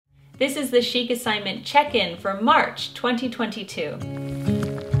This is the Chic Assignment check-in for March 2022.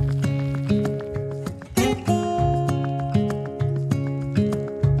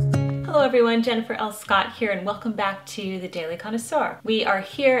 Hello everyone, Jennifer L. Scott here and welcome back to the Daily Connoisseur. We are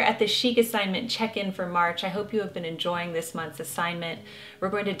here at the Chic Assignment check-in for March. I hope you have been enjoying this month's assignment. We're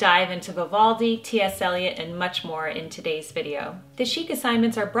going to dive into Vivaldi, T.S. Eliot, and much more in today's video. The Chic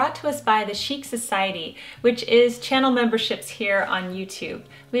Assignments are brought to us by the Chic Society, which is channel memberships here on YouTube.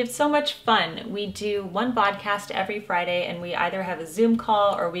 We have so much fun. We do one podcast every Friday and we either have a Zoom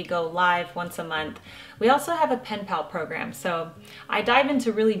call or we go live once a month. We also have a pen pal program, so I dive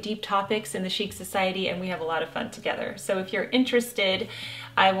into really deep topics in the Chic Society and we have a lot of fun together. So if you're interested,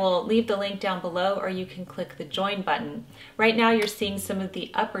 I will leave the link down below or you can click the join button. Right now you're seeing some of the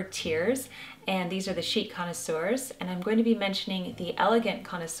upper tiers, and these are the Chic Connoisseurs, and I'm going to be mentioning the Elegant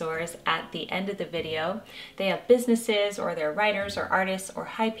Connoisseurs at the end of the video. They have businesses or they're writers or artists or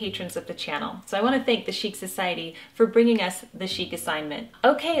high patrons of the channel. So I want to thank the Chic Society for bringing us the Chic Assignment.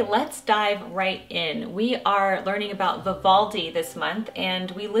 Okay, let's dive right in. We are learning about Vivaldi this month,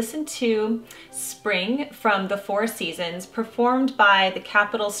 and we listened to Spring from the Four Seasons performed by the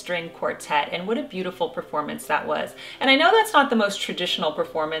Capital String Quartet, and what a beautiful performance that was. And I know that's not the most traditional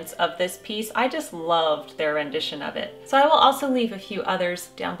performance of this piece. I just loved their rendition of it. So I will also leave a few others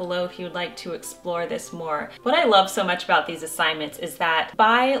down below if you would like to explore this more. What I love so much about these assignments is that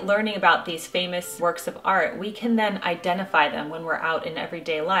by learning about these famous works of art, we can then identify them when we're out in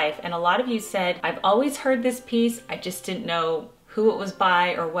everyday life. And a lot of you said, I've always heard this piece, I just didn't know who it was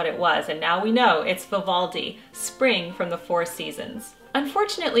by or what it was. And now we know it's Vivaldi, Spring from the Four Seasons.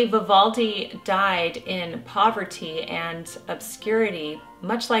 Unfortunately, Vivaldi died in poverty and obscurity,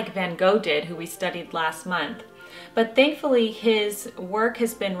 much like Van Gogh did, who we studied last month. But thankfully, his work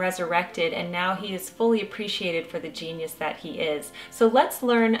has been resurrected and now he is fully appreciated for the genius that he is. So let's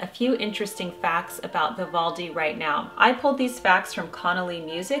learn a few interesting facts about Vivaldi right now. I pulled these facts from Connolly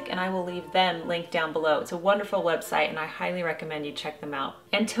Music and I will leave them linked down below. It's a wonderful website and I highly recommend you check them out.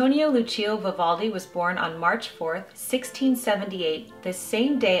 Antonio Lucio Vivaldi was born on March 4th, 1678. The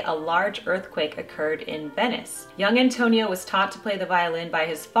same day a large earthquake occurred in Venice. Young Antonio was taught to play the violin by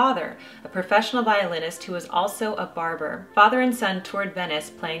his father, a professional violinist who was also a barber. Father and son toured Venice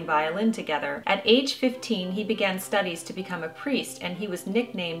playing violin together. At age 15, he began studies to become a priest, and he was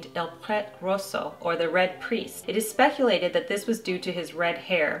nicknamed El Prete Rosso, or the Red Priest. It is speculated that this was due to his red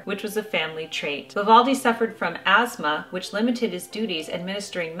hair, which was a family trait. Vivaldi suffered from asthma, which limited his duties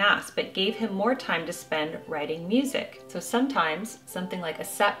administering mass, but gave him more time to spend writing music. So sometimes something like a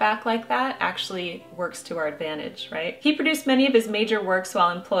setback like that actually works to our advantage, right? He produced many of his major works while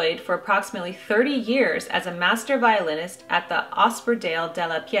employed for approximately 30 years as a master violinist at the Ospedale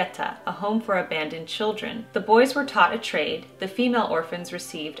della Pietà, a home for abandoned children. The boys were taught a trade, the female orphans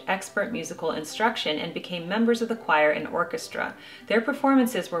received expert musical instruction and became members of the choir and orchestra. Their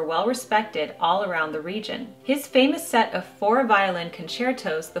performances were well respected all around the region. His famous set of 4 violin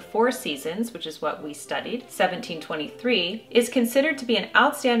concertos, the Four Seasons, which is what we studied, 1723, is considered to be an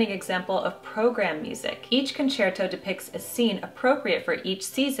outstanding example of program music. Each concerto depicts a scene appropriate for each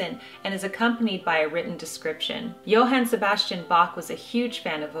season and is accompanied by a written description. Johann Sebastian Bach was a huge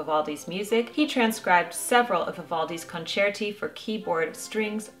fan of Vivaldi's music. He transcribed several of Vivaldi's concerti for keyboard,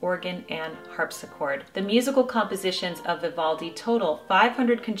 strings, organ, and harpsichord. The musical compositions of Vivaldi total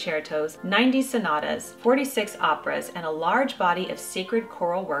 500 concertos, 90 sonatas, 46 operas, and a large body of sacred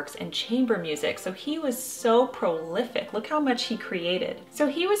choral works and chamber music. So he was so prolific. Look how much he created. So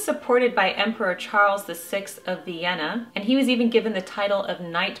he was supported by Emperor Charles VI of Vienna, and he was even given the title of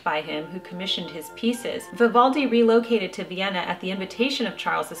knight by him, who commissioned his pieces. Vivaldi relocated to Vienna at the invitation of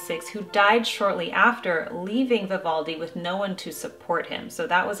Charles VI, who died shortly after, leaving Vivaldi with no one to support him. So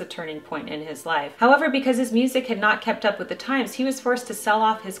that was a turning point in his life. However, because his music had not kept up with the times, he was forced to sell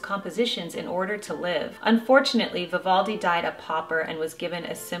off his compositions in order to live. Unfortunately, Vivaldi died a pauper and was given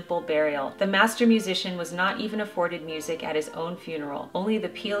a simple burial. The master musician was not even afforded music at his own funeral. Only the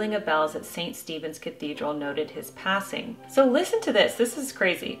pealing of bells at St. Stephen's Cathedral noted his passing. So listen to this. This is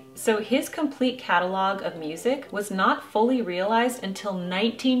crazy. So his complete catalog of music was not fully realized until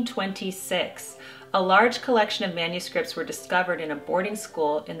 1926. A large collection of manuscripts were discovered in a boarding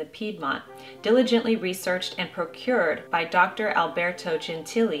school in the Piedmont, diligently researched and procured by Dr. Alberto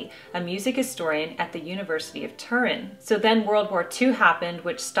Gentili, a music historian at the University of Turin. So then World War II happened,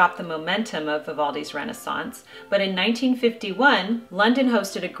 which stopped the momentum of Vivaldi's Renaissance. But in 1951, London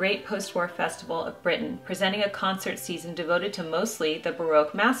hosted a great post-war festival of Britain, presenting a concert season devoted to mostly the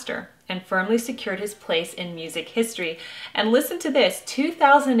Baroque master, and firmly secured his place in music history. And listen to this,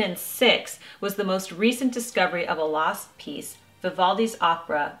 2006 was the most recent discovery of a lost piece, Vivaldi's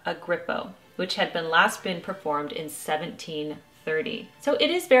opera Agrippo, which had last been performed in 1730. So it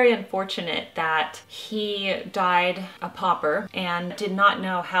is very unfortunate that he died a pauper and did not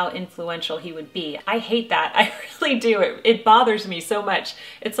know how influential he would be. I hate that. I really do. It bothers me so much.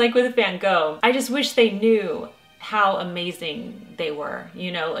 It's like with Van Gogh. I just wish they knew how amazing they were.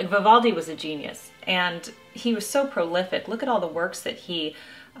 You know, like Vivaldi was a genius and he was so prolific. Look at all the works that he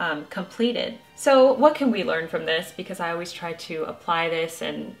completed. So what can we learn from this? Because I always try to apply this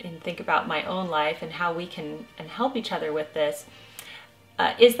and think about my own life and how we can help each other with this,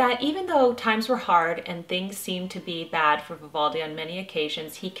 is that even though times were hard and things seemed to be bad for Vivaldi on many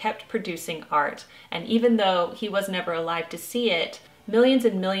occasions, he kept producing art. And even though he was never alive to see it, millions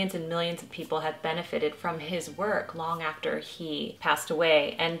and millions and millions of people have benefited from his work long after he passed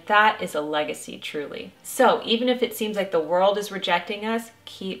away, and that is a legacy, truly. So even if it seems like the world is rejecting us,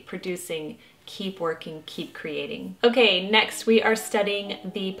 keep producing, keep working, keep creating. Okay, next we are studying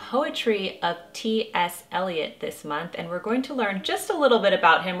the poetry of T.S. Eliot this month, and we're going to learn just a little bit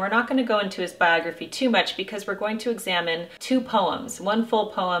about him. We're not going to go into his biography too much because we're going to examine two poems, one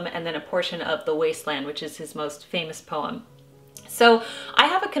full poem and then a portion of The Wasteland, which is his most famous poem. So I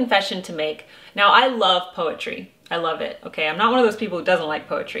have a confession to make. Now, I love poetry. I love it, okay? I'm not one of those people who doesn't like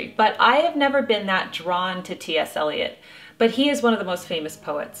poetry, but I have never been that drawn to T.S. Eliot. But he is one of the most famous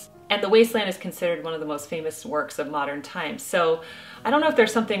poets, and The Wasteland is considered one of the most famous works of modern times. So I don't know if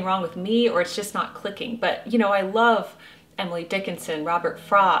there's something wrong with me or it's just not clicking, but you know, I love Emily Dickinson, Robert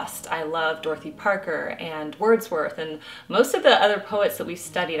Frost, I love Dorothy Parker and Wordsworth, and most of the other poets that we've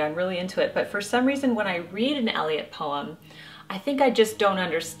studied, I'm really into it. But for some reason, when I read an Eliot poem, I think I just don't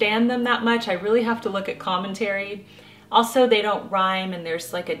understand them that much. I really have to look at commentary. Also, they don't rhyme and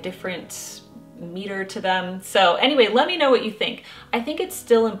there's like a different meter to them. So anyway, let me know what you think. I think it's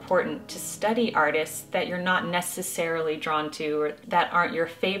still important to study artists that you're not necessarily drawn to or that aren't your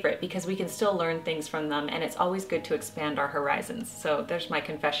favorite, because we can still learn things from them, and it's always good to expand our horizons. So there's my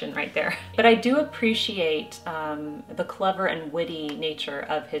confession right there. But I do appreciate the clever and witty nature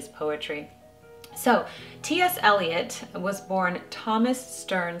of his poetry. So T.S. Eliot was born Thomas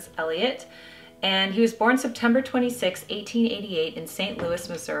Stearns Eliot, and he was born September 26, 1888 in St. Louis,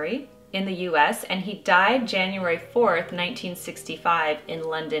 Missouri in the US, and he died January 4th, 1965 in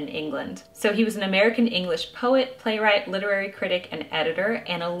London, England. So he was an American English poet, playwright, literary critic, and editor,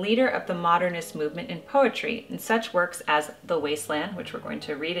 and a leader of the modernist movement in poetry in such works as The Wasteland, which we're going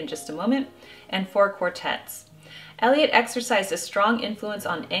to read in just a moment, and Four Quartets. Eliot exercised a strong influence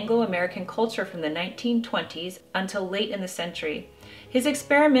on Anglo-American culture from the 1920s until late in the century. His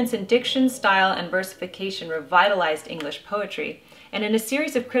experiments in diction, style, and versification revitalized English poetry, and in a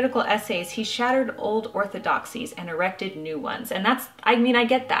series of critical essays, he shattered old orthodoxies and erected new ones. And that's, I mean, I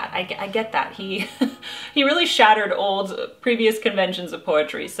get that. I get that. He really shattered old previous conventions of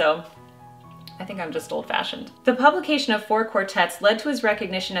poetry, so I think I'm just old-fashioned. The publication of Four Quartets led to his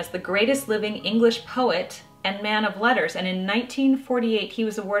recognition as the greatest living English poet and man of letters, and in 1948 he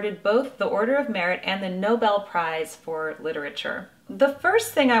was awarded both the Order of Merit and the Nobel Prize for Literature. The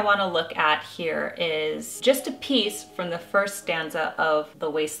first thing I want to look at here is just a piece from the first stanza of The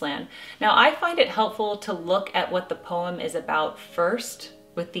Wasteland. Now, I find it helpful to look at what the poem is about first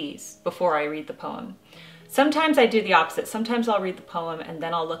with these before I read the poem. Sometimes I do the opposite. Sometimes I'll read the poem and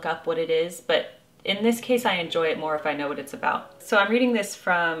then I'll look up what it is, but in this case, I enjoy it more if I know what it's about. So I'm reading this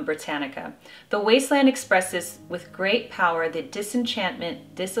from Britannica. The Wasteland expresses with great power the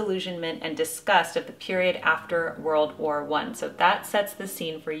disenchantment, disillusionment, and disgust of the period after World War I. So that sets the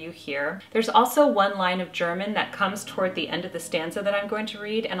scene for you here. There's also one line of German that comes toward the end of the stanza that I'm going to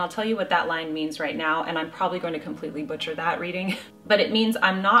read, and I'll tell you what that line means right now, and I'm probably going to completely butcher that reading. But it means,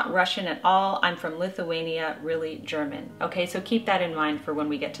 I'm not Russian at all, I'm from Lithuania, really German. Okay, so keep that in mind for when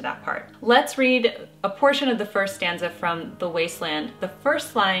we get to that part. Let's read a portion of the first stanza from The Wasteland. The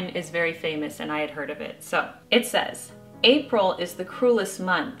first line is very famous and I had heard of it. So it says, April is the cruelest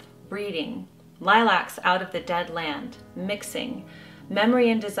month, breeding, lilacs out of the dead land, mixing,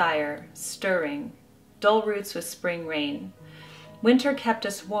 memory and desire, stirring, dull roots with spring rain. Winter kept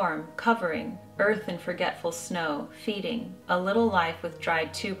us warm, covering, earth in forgetful snow, feeding, a little life with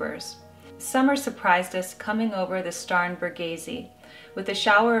dried tubers. Summer surprised us coming over the Starnbergese. With a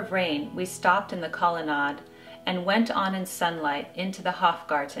shower of rain, we stopped in the colonnade and went on in sunlight into the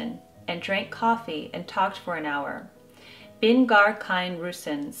Hofgarten and drank coffee and talked for an hour. Bin gar kein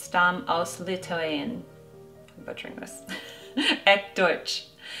Russen, stamm aus Litauen. I'm butchering this. Ek Deutsch.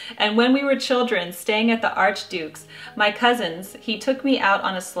 And when we were children, staying at the Archduke's, my cousins, he took me out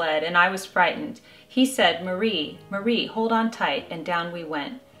on a sled and I was frightened. He said, Marie, Marie, hold on tight, and down we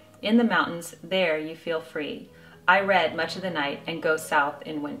went. In the mountains, there you feel free. I read much of the night and go south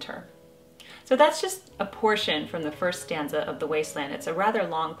in winter. So that's just a portion from the first stanza of The Wasteland. It's a rather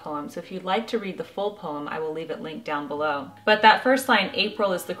long poem, so if you'd like to read the full poem, I will leave it linked down below. But that first line,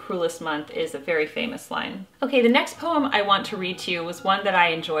 "April is the cruelest month," is a very famous line. Okay, the next poem I want to read to you was one that I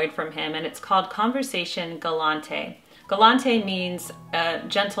enjoyed from him, and it's called Conversation Galante. Galante means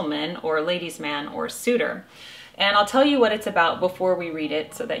gentleman or ladies' man or suitor. And I'll tell you what it's about before we read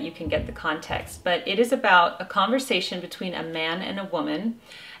it so that you can get the context. But it is about a conversation between a man and a woman,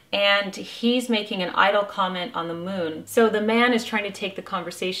 and he's making an idle comment on the moon. So the man is trying to take the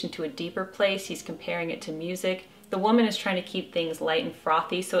conversation to a deeper place. He's comparing it to music. The woman is trying to keep things light and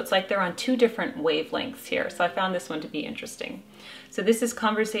frothy. So it's like they're on two different wavelengths here. So I found this one to be interesting. So this is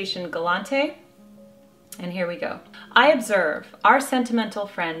Conversation Galante, and here we go. I observe our sentimental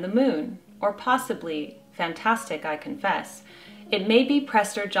friend, the moon, or possibly fantastic, I confess. It may be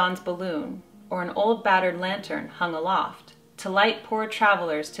Prester John's balloon, or an old battered lantern hung aloft, to light poor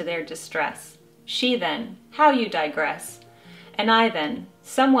travelers to their distress. She then, how you digress! And I then,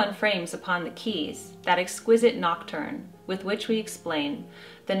 someone frames upon the keys that exquisite nocturne with which we explain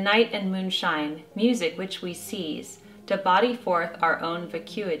the night and moonshine, music which we seize to body forth our own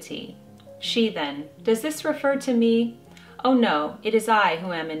vacuity. She then, does this refer to me? Oh no, it is I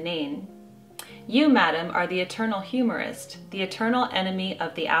who am inane. You, madam, are the eternal humorist, the eternal enemy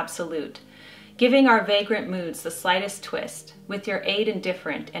of the absolute, giving our vagrant moods the slightest twist, with your aid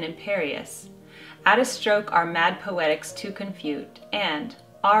indifferent and imperious. At a stroke our mad poetics to confute, and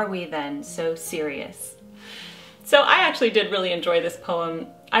are we then so serious? So I actually did really enjoy this poem.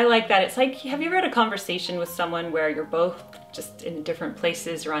 I like that. It's like, have you ever had a conversation with someone where you're both just in different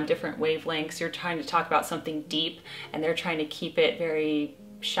places, you're on different wavelengths, you're trying to talk about something deep, and they're trying to keep it very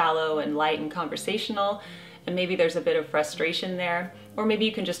shallow and light and conversational, and maybe there's a bit of frustration there, or maybe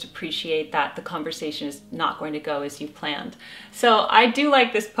you can just appreciate that the conversation is not going to go as you planned. So I do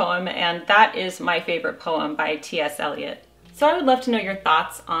like this poem, and that is my favorite poem by T.S. Eliot. So I would love to know your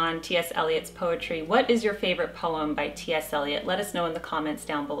thoughts on T.S. Eliot's poetry. What is your favorite poem by T.S. Eliot? Let us know in the comments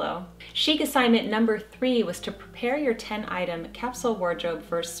down below. Chic assignment number 3 was to prepare your 10-item capsule wardrobe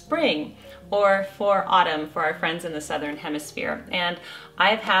for spring, or for autumn for our friends in the Southern Hemisphere. And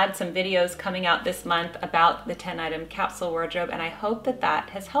I've had some videos coming out this month about the 10-item capsule wardrobe, and I hope that that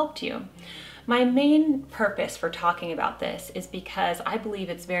has helped you. My main purpose for talking about this is because I believe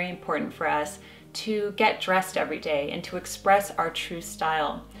it's very important for us to get dressed every day and to express our true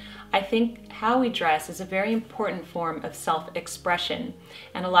style. I think how we dress is a very important form of self-expression,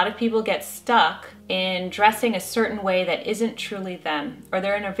 and a lot of people get stuck in dressing a certain way that isn't truly them, or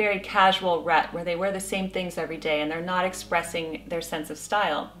they're in a very casual rut where they wear the same things every day and they're not expressing their sense of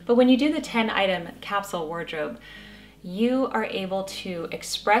style. But when you do the 10-item capsule wardrobe, you are able to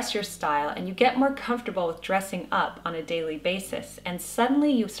express your style and you get more comfortable with dressing up on a daily basis. And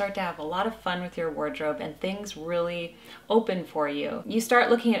suddenly you start to have a lot of fun with your wardrobe and things really open for you. You start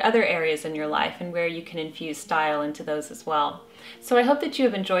looking at other areas in your life and where you can infuse style into those as well. So I hope that you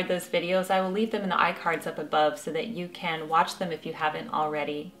have enjoyed those videos. I will leave them in the iCards up above so that you can watch them if you haven't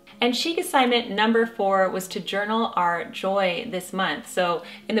already. And Chic assignment number 4 was to journal our joy this month. So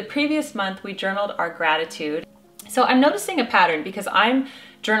in the previous month, we journaled our gratitude. So I'm noticing a pattern because I'm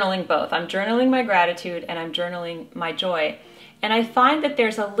journaling both. I'm journaling my gratitude and I'm journaling my joy. And I find that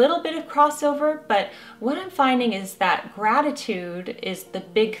there's a little bit of crossover, but what I'm finding is that gratitude is the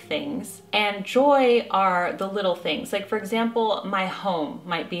big things and joy are the little things. Like for example, my home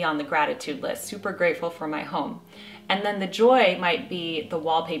might be on the gratitude list, super grateful for my home. And then the joy might be the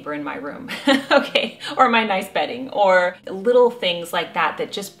wallpaper in my room, okay, or my nice bedding, or little things like that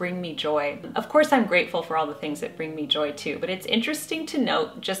that just bring me joy. Of course, I'm grateful for all the things that bring me joy too, but it's interesting to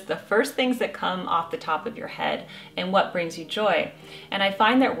note just the first things that come off the top of your head and what brings you joy. And I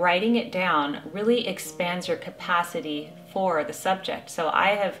find that writing it down really expands your capacity for the subject. So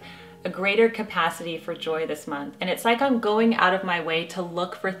I have a greater capacity for joy this month, and it's like I'm going out of my way to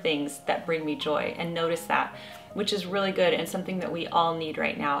look for things that bring me joy and notice that, which is really good and something that we all need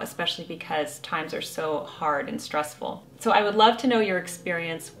right now, especially because times are so hard and stressful. So I would love to know your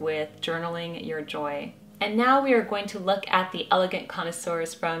experience with journaling your joy. And now we are going to look at the Elegant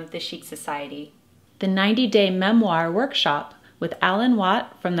Connoisseurs from the Chic Society. The 90-Day Memoir Workshop with Alan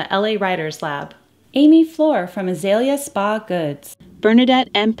Watt from the LA Writers Lab. Amy Floor from Azalea Spa Goods. Bernadette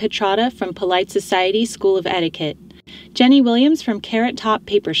M. Petrata from Polite Society School of Etiquette. Jenny Williams from Carrot Top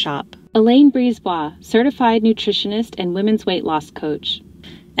Paper Shop. Elaine Brisebois, Certified Nutritionist and Women's Weight Loss Coach.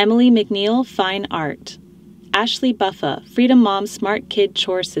 Emily McNeil, Fine Art. Ashley Buffa, Freedom Mom Smart Kid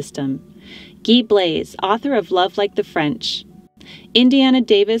Chore System. Guy Blaze, author of Love Like the French. Indiana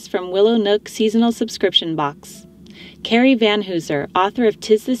Davis from Willow Nook Seasonal Subscription Box. Carrie Van Hooser, author of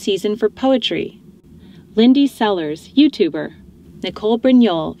 'Tis the Season for Poetry. Lindy Sellers, YouTuber. Nicole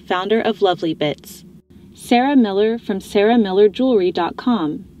Brignol, founder of Lovely Bits. Sarah Miller from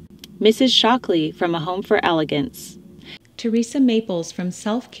sarahmillerjewelry.com. Mrs. Shockley from A Home for Elegance. Teresa Maples from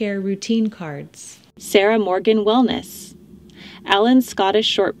Self-Care Routine Cards. Sarah Morgan Wellness. Alan Scottish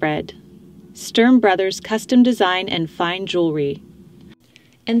Shortbread. Sturm Brothers Custom Design and Fine Jewelry.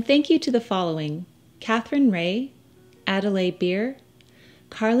 And thank you to the following: Catherine Ray, Adelaide Beer,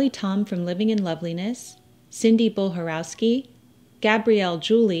 Carly Tom from Living in Loveliness, Cindy Bulharowski, Gabrielle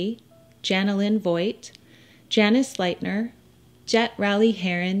Julie, Janalyn Voigt, Janice Leitner, Jet Raleigh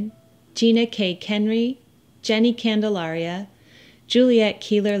Heron, Gina K. Kenry, Jenny Candelaria, Juliette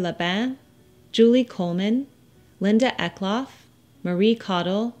Keeler-Labin, Julie Coleman, Linda Eckloff, Marie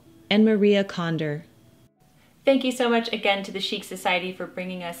Cottle, and Maria Condor. Thank you so much again to the Chic Society for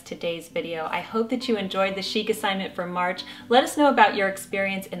bringing us today's video. I hope that you enjoyed the Chic assignment for March. Let us know about your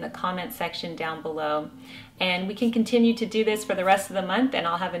experience in the comment section down below. And we can continue to do this for the rest of the month, and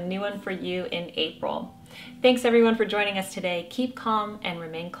I'll have a new one for you in April. Thanks everyone for joining us today. Keep calm and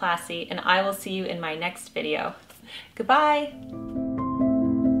remain classy, and I will see you in my next video. Goodbye!